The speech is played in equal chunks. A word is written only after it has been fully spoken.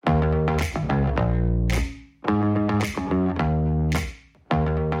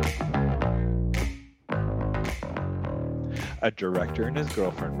A director and his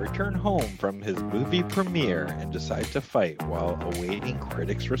girlfriend return home from his movie premiere and decide to fight while awaiting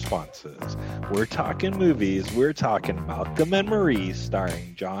critics' responses. We're talking movies, we're talking Malcolm and Marie,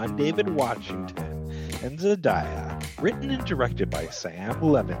 starring John David Washington and Zendaya, written and directed by Sam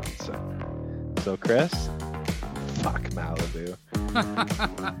Levinson. So, Chris, fuck Malibu.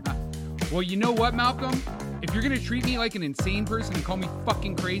 Well, you know what, Malcolm? If you're going to treat me like an insane person and call me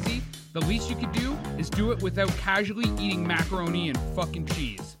fucking crazy, the least you could do is do it without casually eating macaroni and fucking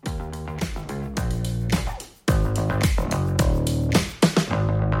cheese.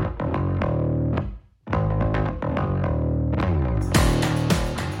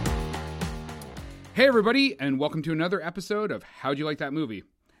 Hey everybody, and welcome to another episode of How'd You Like That Movie?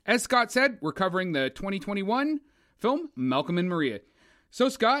 As Scott said, we're covering the 2021 film Malcolm and Maria. So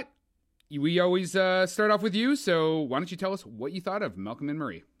Scott, we always start off with you, so why don't you tell us what you thought of Malcolm and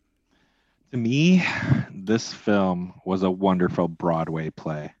Marie? To me, this film was a wonderful Broadway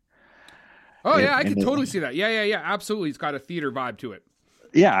play. Oh, yeah, I can totally see that. Yeah, absolutely. It's got a theater vibe to it.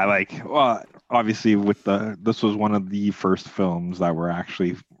 Yeah, obviously this was one of the first films that were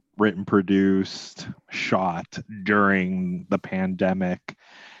actually written, produced, shot during the pandemic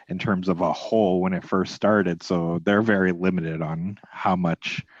in terms of a whole when it first started. So they're very limited on how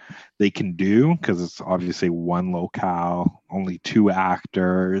much they can do because it's obviously one locale, only two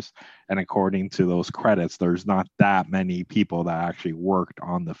actors. And according to those credits, there's not that many people that actually worked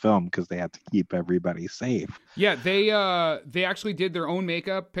on the film because they had to keep everybody safe. Yeah, they actually did their own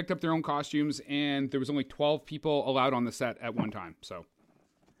makeup, picked up their own costumes, and there was only 12 people allowed on the set at one time. So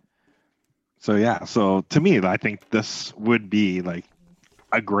to me, I think this would be like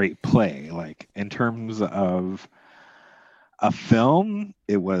a great play. Like in terms of a film,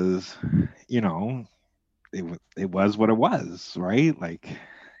 it was, it was what it was, right? Like,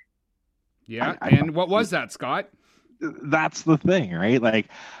 yeah. And what was that, Scott? That's the thing, right? Like,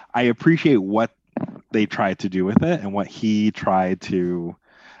 I appreciate what they tried to do with it and what he tried to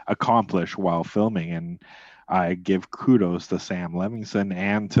accomplish while filming. And I give kudos to Sam Levinson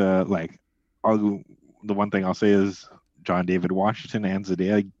and to the one thing I'll say is John David Washington and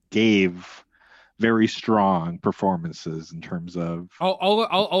Zendaya gave very strong performances in terms of.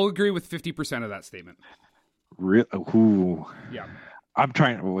 I'll agree with 50% of that statement. Yeah. I'm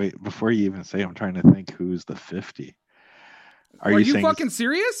trying to wait before you even say. I'm trying to think who's the 50. Are you fucking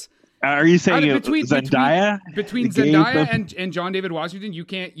serious? Are you saying Zendaya? Between Zendaya and John David Washington, you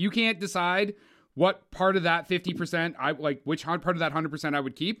can't decide what part of that 50% which part of that 100% I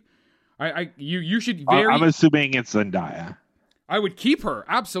would keep. You should very. I'm assuming it's Zendaya. I would keep her,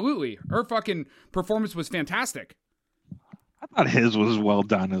 absolutely. Her fucking performance was fantastic. I thought his was well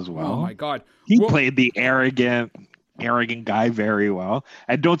done as well. Oh my god, he played the arrogant guy very well.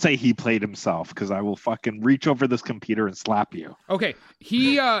 And don't say he played himself, because I will fucking reach over this computer and slap you. Okay,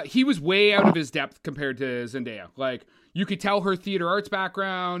 he was way out of his depth compared to Zendaya. Like, you could tell her theater arts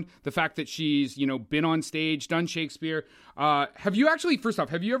background, the fact that she's been on stage, done Shakespeare. Have you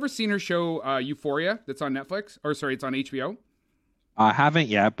ever seen her show Euphoria? That's on Netflix, or sorry, it's on HBO. I haven't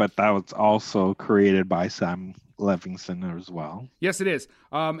yet, but that was also created by Sam Levinson as well. Yes, it is.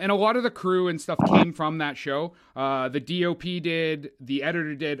 And a lot of the crew and stuff came from that show. The DOP did, the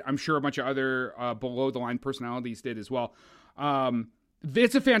editor did. I'm sure a bunch of other below-the-line personalities did as well.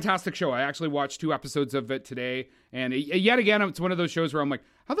 It's a fantastic show. I actually watched 2 episodes of it today. And yet again, it's one of those shows where I'm like,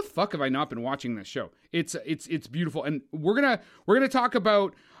 how the fuck have I not been watching this show? It's beautiful. And we're gonna talk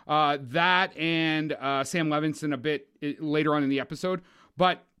about that and Sam Levinson a bit later on in the episode.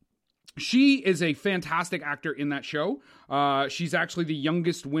 But she is a fantastic actor in that show. She's actually the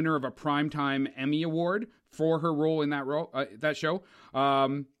youngest winner of a Primetime Emmy Award for her role in that show.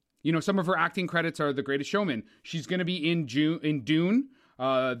 Some of her acting credits are The Greatest Showman. She's going to be in Dune,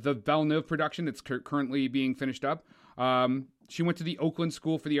 the Villeneuve production that's currently being finished up. She went to the Oakland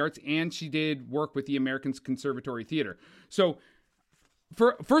School for the Arts, and she did work with the American Conservatory Theater. So,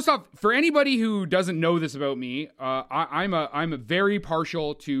 first off, for anybody who doesn't know this about me, I'm a very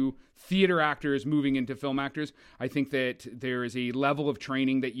partial to theater actors moving into film actors. I think that there is a level of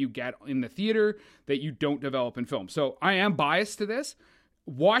training that you get in the theater that you don't develop in film. So I am biased to this.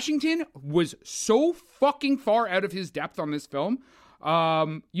 Washington was so fucking far out of his depth on this film.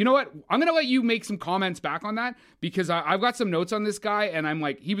 You know what? I'm going to let you make some comments back on that, because I've got some notes on this guy, and I'm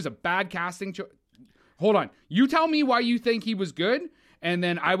like, he was a bad casting. Hold on. You tell me why you think he was good, and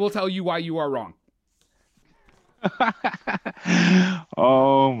then I will tell you why you are wrong.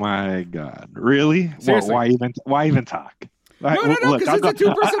 Oh my God. Really? Seriously. Why even talk? No, no, no, Look, because it's a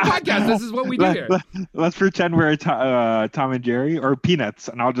two-person podcast. This is what we do here. Let's pretend we're Tom and Jerry or Peanuts,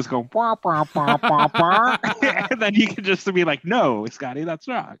 and I'll just go, bah, bah, bah, bah, bah. And then you can just be like, no, Scotty, that's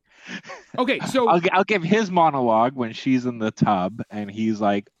wrong. Okay, so I'll give his monologue when she's in the tub, and he's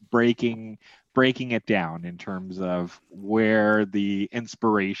like breaking it down in terms of where the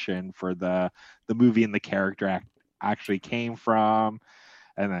inspiration for the movie and the character actually came from,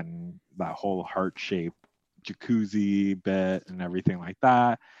 and then that whole heart-shaped jacuzzi bit and everything like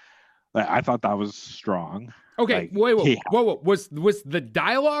that. Like, I thought that was strong. okay, Like, whoa. Was the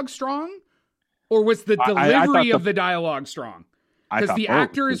dialogue strong, or was the delivery of the dialogue strong? Because the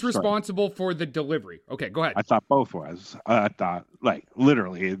actor is responsible for the delivery. Okay, go ahead. I thought both was. I thought, like,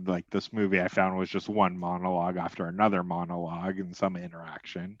 literally, like, this movie I found was just one monologue after another monologue and some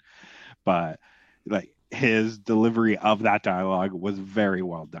interaction. But, like, his delivery of that dialogue was very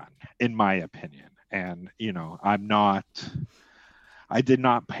well done, in my opinion. And, you know, I did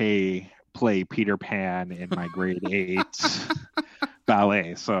not play Peter Pan in my grade 8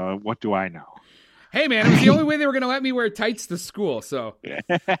 ballet. So what do I know? Hey, man, it was the only way they were going to let me wear tights to school. So,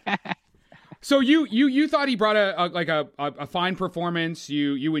 so you thought he brought a fine performance.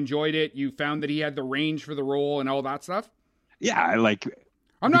 You enjoyed it. You found that he had the range for the role and all that stuff. Yeah,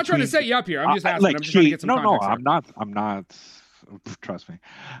 I'm not trying to set you up here. I'm just asking. I'm just trying to get some context. No, I'm not. Trust me.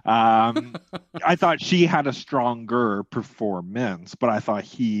 I thought she had a stronger performance, but I thought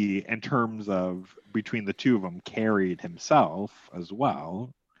he, in terms of between the two of them, carried himself as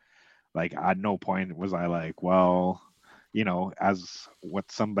well. Like, at no point was I like, well, you know, as what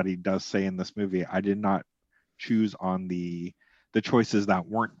somebody does say in this movie, I did not choose on the choices that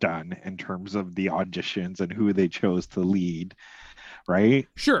weren't done in terms of the auditions and who they chose to lead. Right?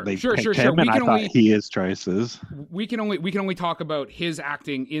 Sure. We can only his choices. We can only talk about his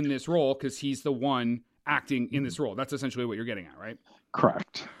acting in this role because he's the one acting in this role. That's essentially what you're getting at, right?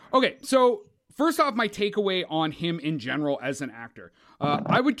 Correct. Okay, so first off, my takeaway on him in general as an actor.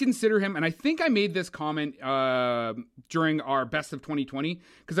 I would consider him, and I think I made this comment during our Best of 2020,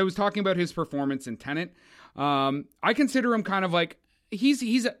 because I was talking about his performance in Tenet. I consider him kind of like,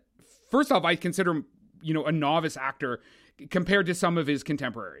 first off, I consider him, you know, a novice actor compared to some of his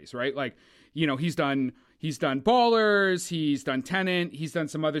contemporaries, right? Like, you know, he's done Ballers, he's done Tenet, he's done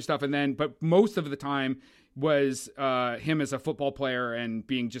some other stuff, but most of the time was him as a football player and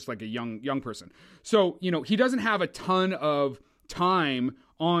being just like a young person. So, you know, he doesn't have a ton of time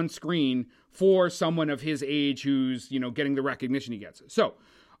on screen for someone of his age who's, you know, getting the recognition he gets. So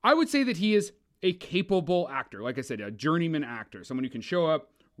I would say that he is a capable actor. Like I said, a journeyman actor, someone who can show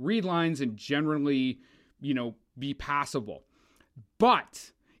up, read lines, and generally, you know, be passable.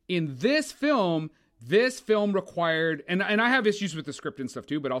 But in this film required, and I have issues with the script and stuff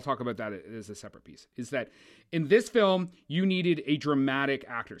too, but I'll talk about that as a separate piece, is that in this film, you needed a dramatic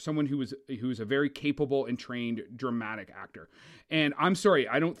actor, someone who's a very capable and trained dramatic actor. And I'm sorry,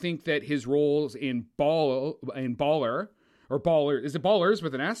 I don't think that his roles in Baller, is it Ballers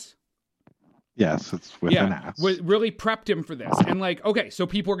with an S? Yes, it's with an S. Really prepped him for this. And like, okay, so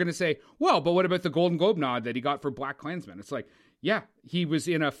people are going to say, well, but what about the Golden Globe nod that he got for BlacKkKlansman? It's like, yeah, he was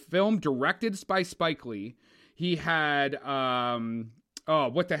in a film directed by Spike Lee. He had,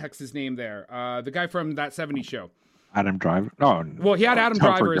 what the heck's his name there? The guy from That 70s Show. Adam Driver. Oh, well, he had Adam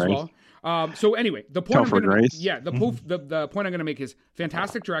Driver as well. So anyway, the point the point I'm going to make is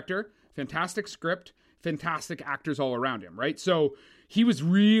fantastic director, fantastic script, fantastic actors all around him, right? So he was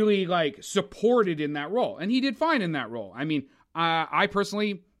really like supported in that role, and he did fine in that role. I mean, I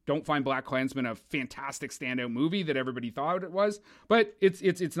personally don't find BlacKkKlansman a fantastic standout movie that everybody thought it was, but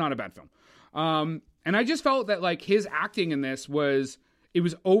it's not a bad film. And I just felt that like his acting in this was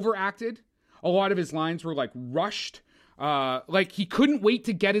overacted. A lot of his lines were like rushed. Like he couldn't wait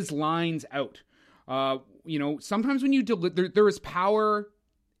to get his lines out. You know, sometimes when you there is power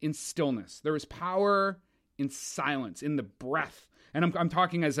in stillness. There is power in silence, in the breath. And I'm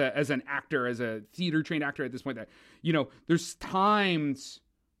talking as an actor, as a theater trained actor at this point, that, you know, there's times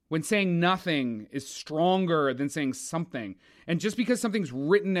when saying nothing is stronger than saying something. And just because something's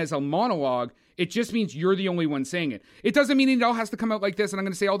written as a monologue, it just means you're the only one saying it. It doesn't mean it all has to come out like this, and I'm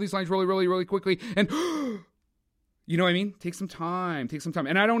going to say all these lines really, really, really quickly, and you know what I mean? Take some time.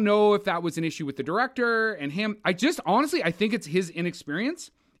 And I don't know if that was an issue with the director and him. I think it's his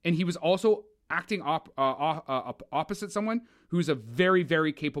inexperience, and he was also acting opposite someone who's a very,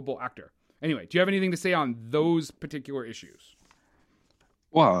 very capable actor. Anyway, do you have anything to say on those particular issues?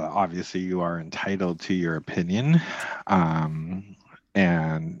 Well, obviously you are entitled to your opinion.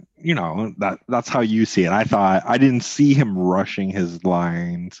 And you know, that's how you see it. I didn't see him rushing his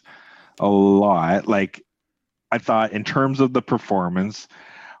lines a lot. Like, I thought in terms of the performance,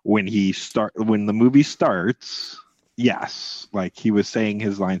 when the movie starts, yes, like he was saying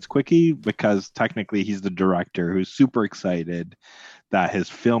his lines quickly because technically he's the director who's super excited that his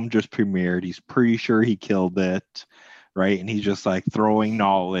film just premiered. He's pretty sure he killed it, right? And he's just like throwing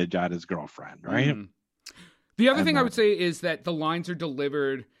knowledge at his girlfriend, right? The other thing I would say is that the lines are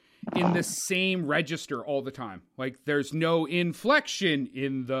delivered in the same register all the time. Like there's no inflection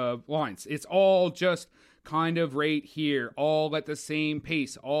in the lines. It's all just kind of right here, all at the same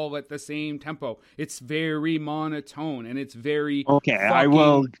pace, all at the same tempo. It's very monotone and it's very okay. I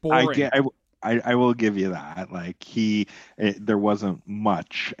will. boring. I will give you that. Like there wasn't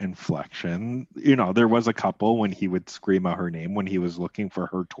much inflection. There was a couple when he would scream out her name when he was looking for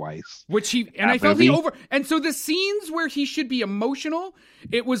her twice. I felt he over. And so the scenes where he should be emotional,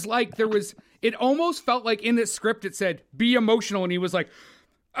 it was like it almost felt like in the script it said, be emotional. And he was like,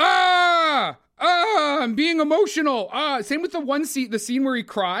 I'm being emotional. Same with the scene where he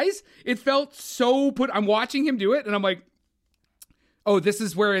cries. It felt so I'm watching him do it and I'm like, oh, this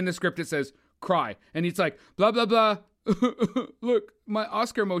is where in the script it says, cry, and he's like blah blah blah. Look, my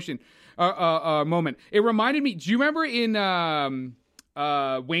Oscar moment. It reminded me. Do you remember in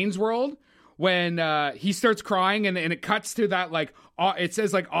Wayne's World when he starts crying and it cuts to that like it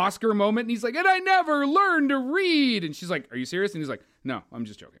says like Oscar moment, and he's like, and I never learned to read, and she's like, are you serious? And he's like, no, I'm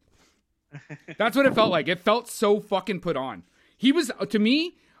just joking. That's what it felt like. It felt so fucking put on. He was, to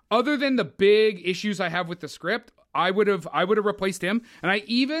me, other than the big issues I have with the script, I would have replaced him, and I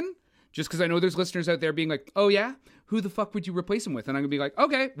even. Just because I know there's listeners out there being like, oh yeah, who the fuck would you replace him with? And I'm going to be like,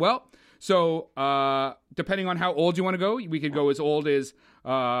 okay, well, so depending on how old you want to go, we could go as old as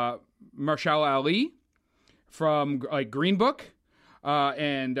Marshall Ali from like Green Book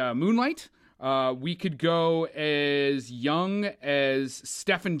and Moonlight. We could go as young as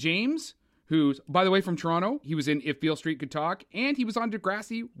Stephen James, who's, by the way, from Toronto. He was in If Beale Street Could Talk, and he was on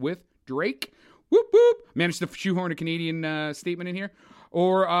Degrassi with Drake. Whoop, whoop. Managed to shoehorn a Canadian statement in here.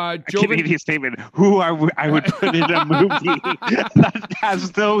 Or Joven... Canadian statement. Who I would put in a movie that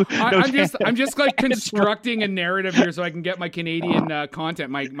has no. I'm just like constructing a narrative here so I can get my Canadian content,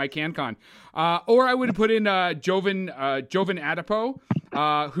 my CanCon. Or I would put in Joven Adipo,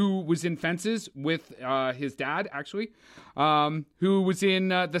 who was in Fences with his dad, actually, who was in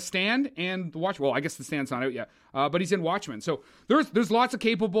The Stand and The Watch. Well, I guess The Stand's not out yet, but he's in Watchmen. So there's lots of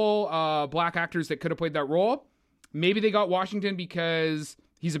capable black actors that could have played that role. Maybe they got Washington because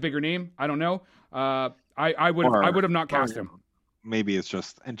he's a bigger name. I don't know. I would have not cast him. Maybe it's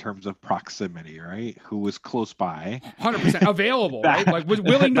just in terms of proximity, right? Who was close by, 100% available, right? Like was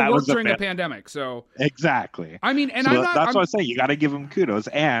willing to work during a pandemic. So exactly. I mean, and so that's what I say. You got to give him kudos.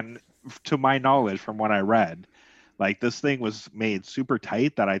 And to my knowledge, from what I read, like this thing was made super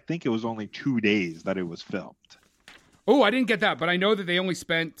tight. That I think it was only 2 days that it was filmed. Oh, I didn't get that, but I know that they only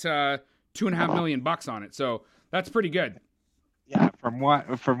spent $2.5 million on it. So. That's pretty good. Yeah, from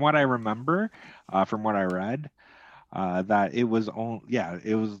what I remember, from what I read, that it was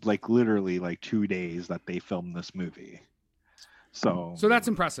it was like literally like 2 days that they filmed this movie. So that's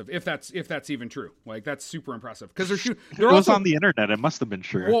impressive if that's even true. Like that's super impressive because it was on the internet. It must have been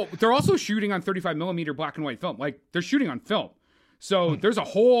true. Well, they're also shooting on 35 millimeter black and white film. Like they're shooting on film. So there's a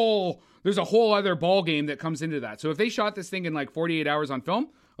whole other ball game that comes into that. So if they shot this thing in like 48 hours on film,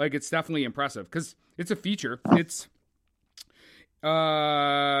 like it's definitely impressive because it's a feature. It's in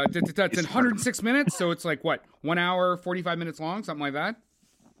 106 minutes, so it's like what 1 hour 45 minutes long, something like that.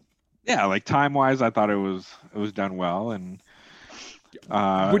 Yeah, like time wise, I thought it was done well, and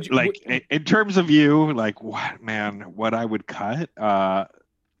in terms of you, like what I would cut the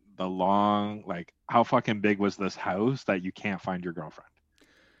long like how fucking big was this house that you can't find your girlfriend?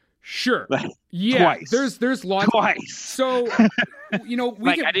 Sure. Yeah. Twice. There's lots. Twice. So,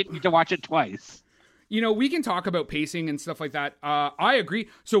 I didn't need to watch it twice. We can talk about pacing and stuff like that. I agree.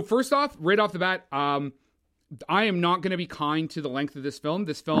 So first off, right off the bat, I am not going to be kind to the length of this film.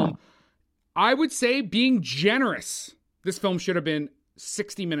 This film, I would say, being generous, this film should have been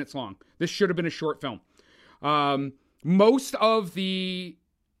 60 minutes long. This should have been a short film. So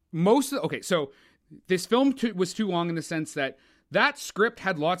this film was too long in the sense that script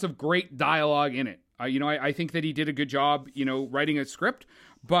had lots of great dialogue in it. I think that he did a good job, writing a script,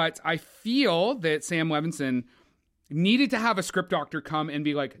 but I feel that Sam Levinson needed to have a script doctor come and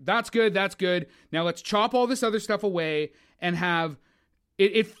be like, that's good. Now let's chop all this other stuff away and have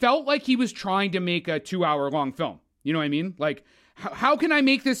it. It felt like he was trying to make a 2 hour long film. You know what I mean? Like, how can I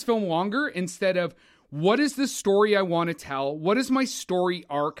make this film longer instead of what is the story I want to tell? What is my story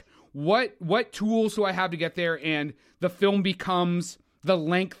arc? What tools do I have to get there? And the film becomes the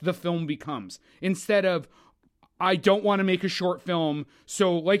length the film becomes instead of I don't want to make a short film.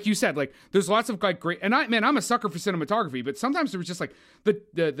 So like you said, like there's lots of like great, and I'm a sucker for cinematography, but sometimes there was just like the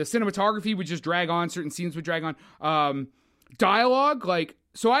cinematography would just drag on, certain scenes would drag on. Dialogue, like,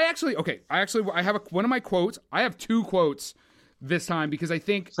 so I have one of my quotes. I have 2 quotes this time because I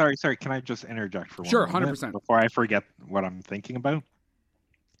think. Sorry. Can I just interject for one? Sure, 100%. Before I forget what I'm thinking about?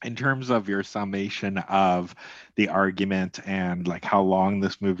 In terms of your summation of the argument and like how long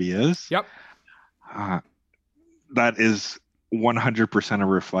this movie is. Yep. That is 100% a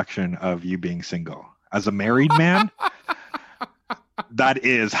reflection of you being single. As a married man, that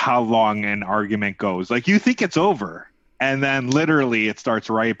is how long an argument goes. Like you think it's over, and then literally it starts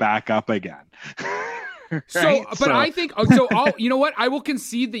right back up again. Right? I think you know what? I will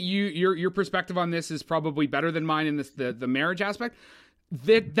concede that your perspective on this is probably better than mine in this the marriage aspect.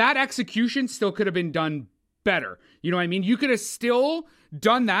 That execution still could have been done better. You know what I mean? You could have still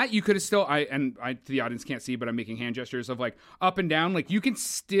done that. You could have still the audience can't see, but I'm making hand gestures of like up and down. Like you can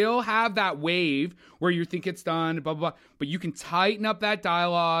still have that wave where you think it's done, blah blah blah, but you can tighten up that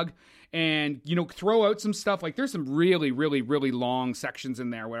dialogue and, you know, throw out some stuff. Like there's some really, really, really long sections in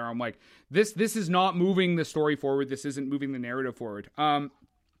there where I'm like, this is not moving the story forward. This isn't moving the narrative forward.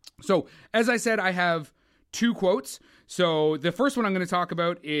 So as I said, I have 2 quotes. So the first one I'm going to talk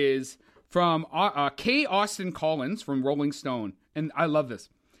about is from K. Austin Collins from Rolling Stone. And I love this.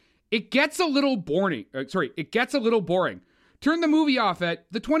 It gets a little boring. It gets a little boring. Turn the movie off at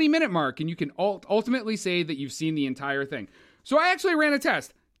the 20-minute mark and you can ultimately say that you've seen the entire thing. So I actually ran a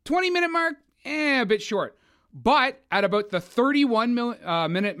test. 20-minute mark, a bit short. But at about the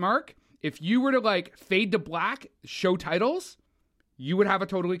 31-minute mark, if you were to like fade to black, show titles, you would have a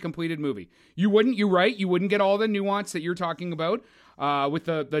totally completed movie. You wouldn't get all the nuance that you're talking about with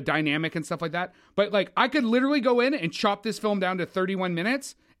the dynamic and stuff like that. But like I could literally go in and chop this film down to 31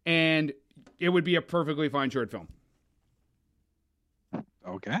 minutes and it would be a perfectly fine short film.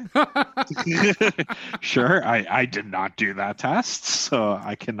 Okay. Sure. I did not do that test, so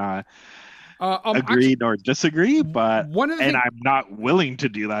I cannot agree nor disagree, but I'm not willing to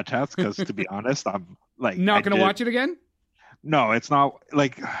do that test because to be honest, I'm like not going to watch it again. No, it's not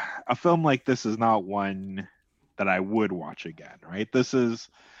like a film like this is not one that I would watch again, right? This is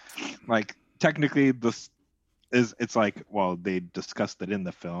like technically it's like, well, they discussed it in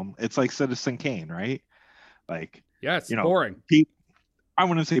the film. It's like Citizen Kane, right? Like, yeah, it's boring. I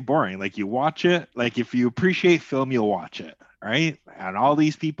wouldn't say boring. Like you watch it, like if you appreciate film, you'll watch it, right? And all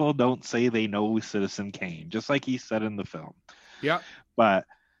these people don't say they know Citizen Kane, just like he said in the film. Yeah. But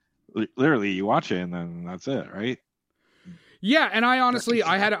literally, you watch it and then that's it, right? Yeah, and I honestly,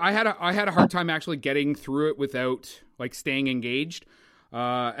 I had a hard time actually getting through it without like staying engaged.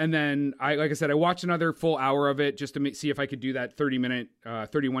 And then like I said, I watched another full hour of it just to see if I could do that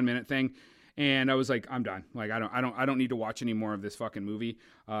 31 minute thing. And I was like, I'm done. Like, I don't need to watch any more of this fucking movie.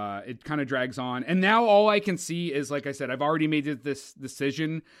 It kind of drags on. And now all I can see is, like I said, I've already made this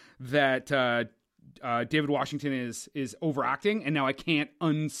decision that David Washington is overacting, and now I can't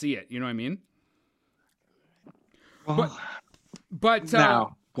unsee it. You know what I mean? Well, but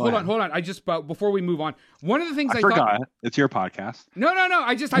now, hold on. But before we move on, one of the things I forgot. thought, it's your podcast. No.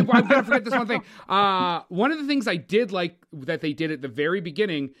 I'm gonna forget this one thing. One of the things I did like that they did at the very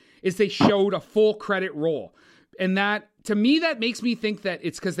beginning is they showed a full credit roll, and that to me that makes me think that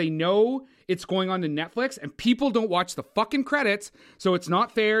it's because they know it's going on to Netflix and people don't watch the fucking credits, so it's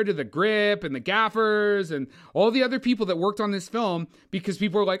not fair to the grip and the gaffers and all the other people that worked on this film because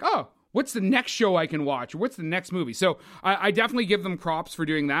people are like, oh, what's the next show I can watch? Or what's the next movie? So I definitely give them props for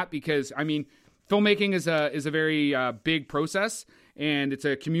doing that because, I mean, filmmaking is a very big process and it's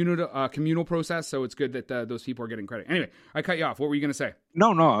a communal process. So it's good that those people are getting credit. Anyway, I cut you off. What were you going to say?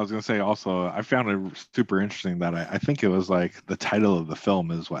 No, I was going to say also, I found it super interesting that I think it was like the title of the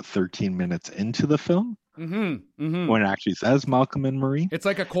film is 13 minutes into the film when it actually says Malcolm and Marie. It's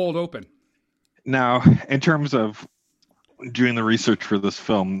like a cold open. Now, in terms of doing the research for this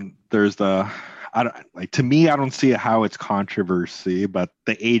film, there's to me, I don't see how it's controversy, but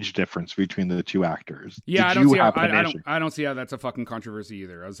the age difference between the two actors. Yeah, I don't see how that's a fucking controversy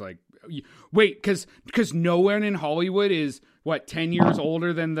either. I was like, wait, because no one in Hollywood is 10 years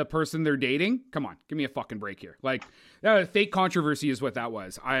older than the person they're dating? Come on, give me a fucking break here. Like, fake controversy is what that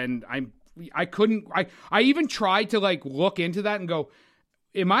was. I even tried to like look into that and go,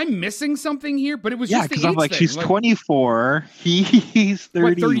 am I missing something here? But it was just the age I'm like, thing. She's 24. He's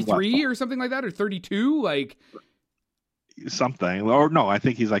 30. 33 or something like that, or 32, like something. Or no, I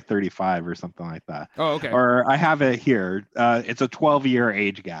think he's like 35 or something like that. Oh, okay. Or I have it here. It's a 12-year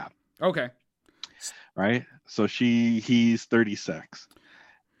age gap. Okay. Right. So he's 36.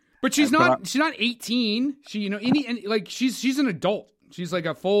 But she's not 18. She, like she's an adult. She's like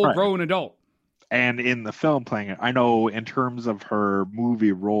a full grown adult. And in the film playing it, I know in terms of her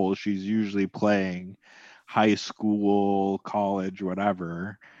movie role, she's usually playing high school, college,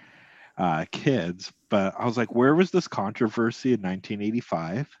 whatever, kids. But I was like, where was this controversy in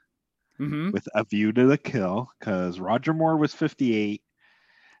 1985 with A View to the Kill? Because Roger Moore was 58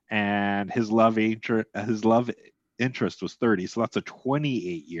 and his love interest was 30. So that's a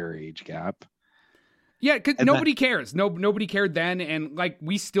 28-year age gap. Yeah, because nobody cares. Nobody cared then, and like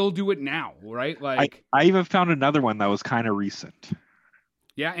we still do it now, right? Like I even found another one that was kind of recent.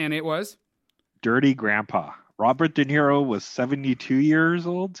 Yeah, and it was Dirty Grandpa. Robert De Niro was 72 years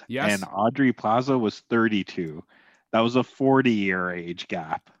old, yes, and Audrey Plaza was 32. That was a 40-year age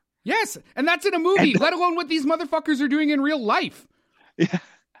gap. Yes, and that's in a movie, let alone what these motherfuckers are doing in real life. Yeah.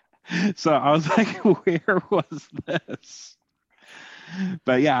 So I was like, where was this?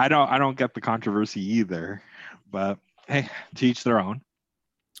 But yeah, I don't get the controversy either. But hey, to each their own.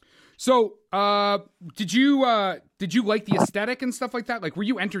 So, did you like the aesthetic and stuff like that? Like, were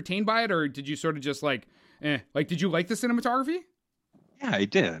you entertained by it, or did you sort of just like, did you like the cinematography? Yeah, I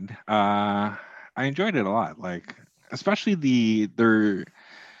did. I enjoyed it a lot. Like, especially the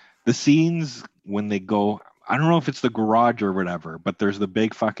scenes when they go. I don't know if it's the garage or whatever, but there's the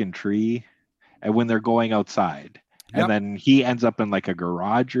big fucking tree, and when they're going outside. Yep. And then he ends up in like a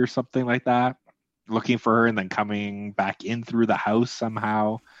garage or something like that, looking for her and then coming back in through the house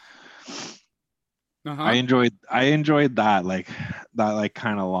somehow. I enjoyed that, like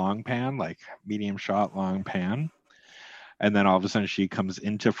kind of long pan, like medium shot long pan. And then all of a sudden she comes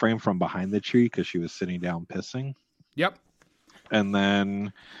into frame from behind the tree because she was sitting down pissing. Yep. And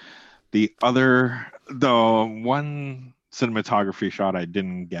then the one cinematography shot I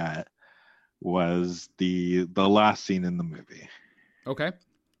didn't get was the last scene in the movie. Okay.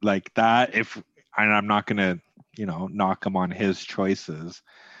 Like that, and I'm not gonna, knock him on his choices,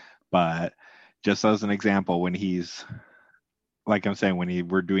 but just as an example, when he's like I'm saying, when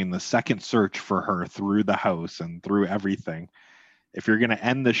we're doing the second search for her through the house and through everything, if you're gonna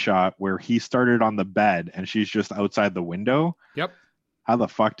end the shot where he started on the bed and she's just outside the window, yep. How the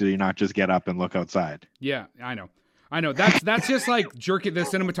fuck did he not just get up and look outside? Yeah, I know. That's just like the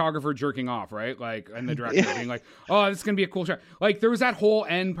cinematographer jerking off, right? Like, and the director being like, "Oh, this is gonna be a cool shot." Like, there was that whole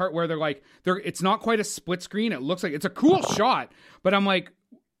end part where it's not quite a split screen. It looks like it's a cool shot, but I'm like,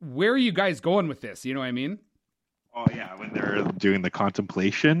 where are you guys going with this? You know what I mean? Oh yeah, when they're doing the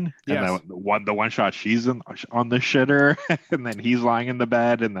contemplation, yes. And the one shot she's on the shitter, and then he's lying in the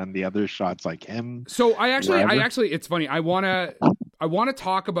bed, and then the other shot's like him. So I actually, it's funny. I wanna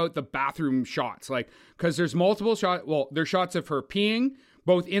talk about the bathroom shots, like, because there's multiple shots. Well, there's shots of her peeing,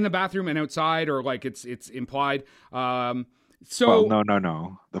 both in the bathroom and outside, or like it's implied. No.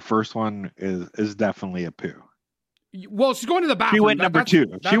 The first one is definitely a poo. Well, she's going to the bathroom. She went number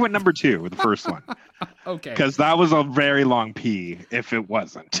two. She went number two with the first one. Okay. Because that was a very long pee if it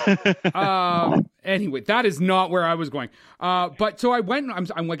wasn't. Anyway, that is not where I was going. But so I went,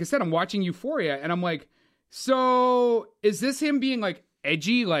 I'm like I said, I'm watching Euphoria, and I'm like, so is this him being like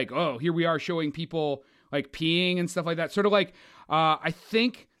edgy? Like, oh, here we are showing people like peeing and stuff like that. Sort of like, I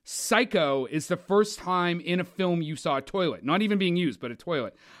think Psycho is the first time in a film you saw a toilet, not even being used, but a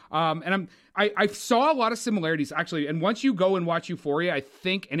toilet. And I saw a lot of similarities actually. And once you go and watch Euphoria, I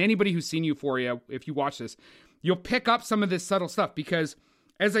think, and anybody who's seen Euphoria, if you watch this, you'll pick up some of this subtle stuff because,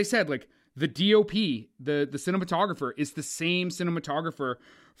 as I said, like the DOP, the cinematographer is the same cinematographer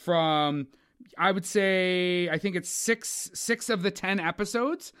from, I would say, I think it's six of the 10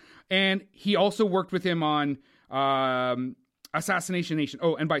 episodes. And he also worked with him on, Assassination Nation.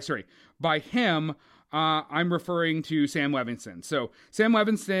 Oh, and by him, I'm referring to Sam Levinson. So Sam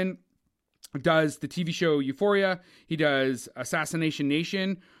Levinson does the TV show Euphoria. He does Assassination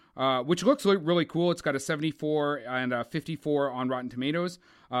Nation, which looks really cool. It's got a 74 and a 54 on Rotten Tomatoes.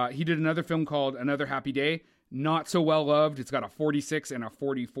 He did another film called Another Happy Day. Not so well loved. It's got a 46 and a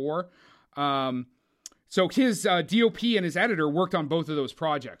 44. So his DOP and his editor worked on both of those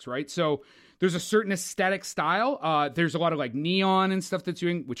projects, right? So there's a certain aesthetic style. There's a lot of like neon and stuff that's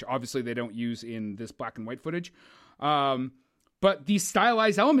doing, which obviously they don't use in this black and white footage. But these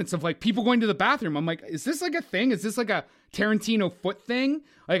stylized elements of like people going to the bathroom, I'm like, is this like a thing? Is this like a Tarantino foot thing?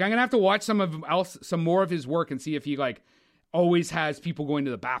 Like, I'm gonna have to watch some more of his work and see if he like always has people going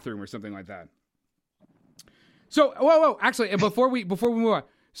to the bathroom or something like that. So, whoa, actually, and before we move on,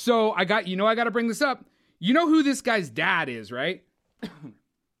 so I got to bring this up. You know who this guy's dad is, right?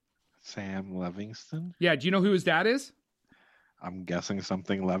 Sam Levinson? Yeah, do you know who his dad is? I'm guessing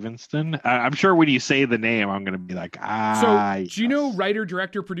something Levinston. I'm sure when you say the name, I'm going to be like, So, do you know yes. writer,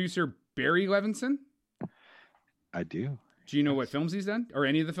 director, producer Barry Levinson? I do. Do you know what Yes. films he's done, or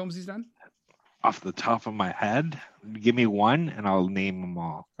any of the films he's done? Off the top of my head, give me one and I'll name them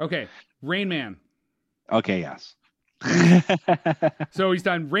all. Okay, Rain Man. Okay, yes. So he's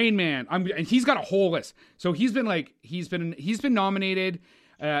done Rain Man. And he's got a whole list. So he's been nominated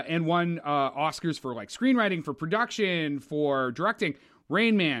and won Oscars for like screenwriting, for production, for directing.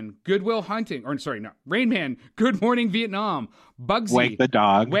 Rain Man, Good Will Hunting, or sorry, no, Rain Man, Good Morning Vietnam, Bugsy, Wag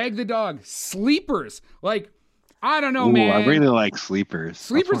the Dog, Sleepers. Like, I don't know, Ooh, man. I really like Sleepers.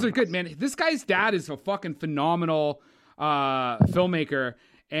 Sleepers are good, man. This guy's dad is a fucking phenomenal filmmaker.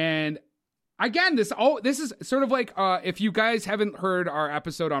 And again, this is sort of like, if you guys haven't heard our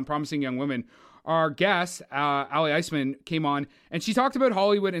episode on Promising Young Women, our guest, Ali Eisman, came on and she talked about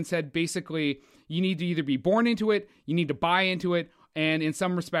Hollywood and said, basically, you need to either be born into it, you need to buy into it, and in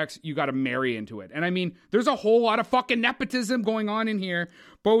some respects, you got to marry into it. And I mean, there's a whole lot of fucking nepotism going on in here,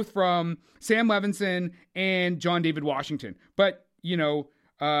 both from Sam Levinson and John David Washington. But, you know,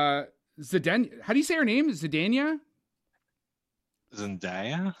 Zendaya, how do you say her name? Zendaya?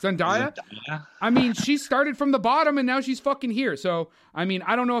 Zendaya? I mean, she started from the bottom and now she's fucking here. So, I mean,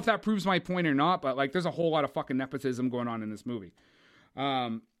 I don't know if that proves my point or not, but like, there's a whole lot of fucking nepotism going on in this movie.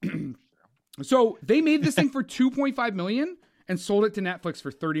 So they made this thing for $2.5 million and sold it to Netflix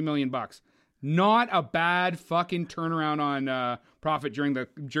for $30 million. Not a bad fucking turnaround on profit during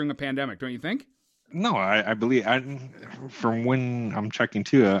the pandemic, don't you think? No, I believe from when I'm checking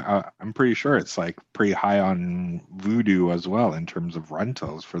too, I'm pretty sure it's like pretty high on Vudu as well in terms of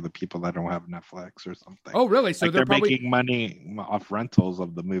rentals for the people that don't have Netflix or something. Oh, really? So like they're probably making money off rentals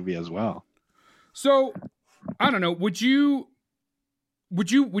of the movie as well. So, I don't know. Would you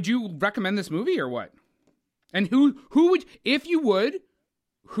recommend this movie or what? And who would, if you would,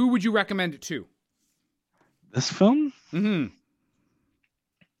 who would you recommend it to? This film? Mm-hmm.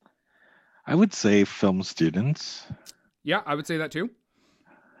 I would say film students. Yeah, I would say that too.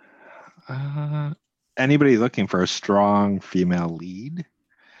 Anybody looking for a strong female lead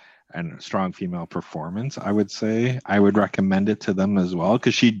and a strong female performance, I would say I would recommend it to them as well,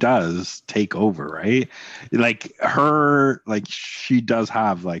 because she does take over, right? Like her, like she does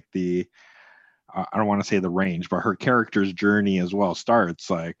have like the, I don't want to say the range, but her character's journey as well starts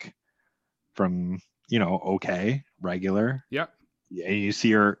like from, okay, regular. Yep. Yeah, you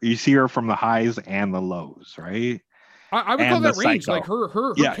see her from the highs and the lows, right? I would call that range. Like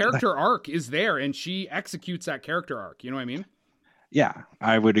her Yeah. character arc is there, and she executes that character arc. You know what I mean? Yeah,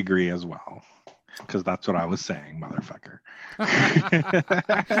 I would agree as well, because that's what I was saying, motherfucker.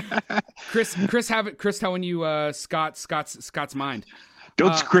 Chris telling you Scott's mind.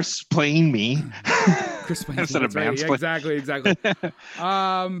 Don't Chris playing me. Chris playing instead of right. Yeah, exactly.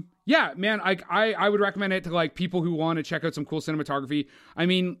 Yeah, man, I would recommend it to like people who want to check out some cool cinematography. I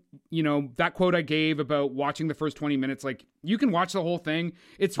mean, that quote I gave about watching the first 20 minutes, like you can watch the whole thing.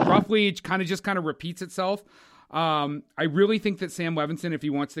 It's roughly, it kind of repeats itself. I really think that Sam Levinson, if he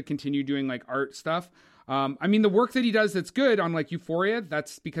wants to continue doing like art stuff, I mean, the work that he does that's good on like Euphoria,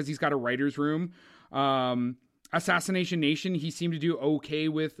 that's because he's got a writer's room. Assassination Nation, he seemed to do okay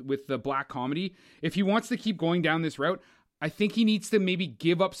with the black comedy. If he wants to keep going down this route, I think he needs to maybe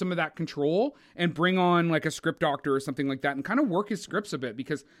give up some of that control and bring on like a script doctor or something like that and kind of work his scripts a bit,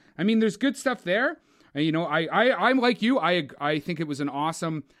 because I mean, there's good stuff there. I'm like you. I think it was an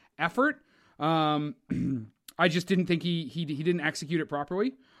awesome effort. I just didn't think he didn't execute it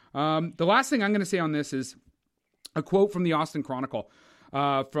properly. The last thing I'm going to say on this is a quote from the Austin Chronicle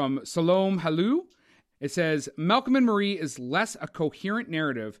from Salome Halou. It says, Malcolm and Marie is less a coherent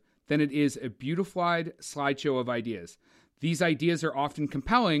narrative than it is a beautified slideshow of ideas. These ideas are often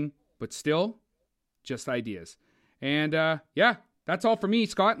compelling, but still just ideas. And yeah, that's all for me,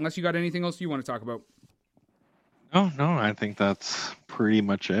 Scott, unless you got anything else you want to talk about. No, I think that's pretty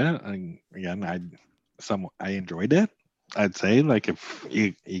much it. Again, I enjoyed it. I'd say like if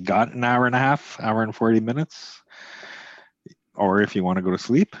you got an hour and a half, hour and 40 minutes, or if you want to go to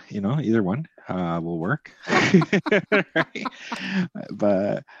sleep, either one will work. Right?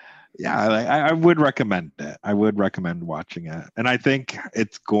 But yeah, I would recommend it. I would recommend watching it. And I think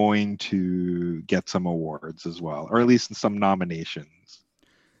it's going to get some awards as well, or at least some nominations.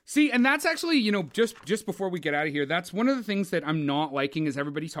 See, and that's actually, just before we get out of here, that's one of the things that I'm not liking is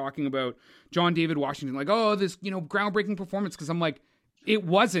everybody talking about John David Washington, like, oh, this, groundbreaking performance. Because I'm like, it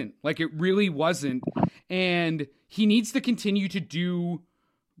wasn't. Like, it really wasn't. And he needs to continue to do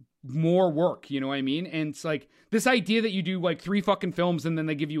more work, you know what I mean? And it's like this idea that you do like 3 fucking films and then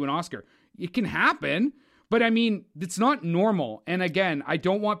they give you an Oscar. It can happen, But I mean, it's not normal. And again, I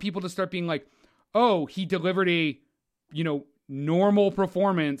don't want people to start being like, oh, he delivered a, normal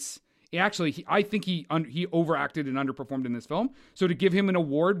performance. Actually, I think he overacted and underperformed in this film. So to give him an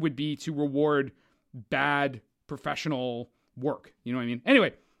award would be to reward bad professional work. You know what I mean?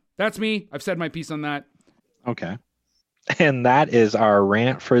 Anyway, that's me. I've said my piece on that. Okay. And that is our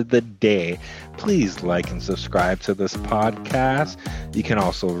rant for the day. Please like and subscribe to this podcast. You can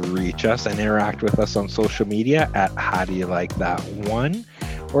also reach us and interact with us on social media at howdoyoulikethat1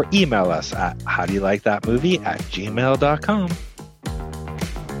 or email us at howdoyoulikethatmovie@gmail.com.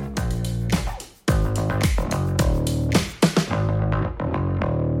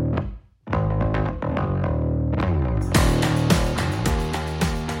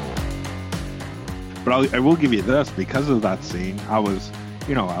 But I will give you this, because of that scene, I was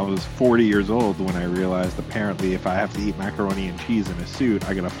 40 years old when I realized apparently if I have to eat macaroni and cheese in a suit,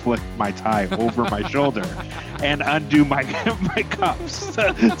 I gotta flick my tie over my shoulder and undo my cuffs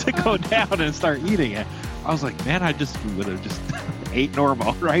to go down and start eating it. I was like, man, I just would have just ate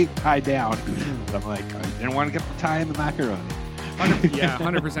normal, right? Tie down. But I'm like, I didn't want to get the tie in the macaroni.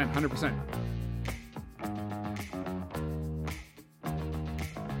 100%.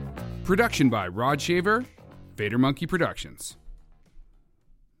 Production by Rod Shaver, Vader Monkey Productions.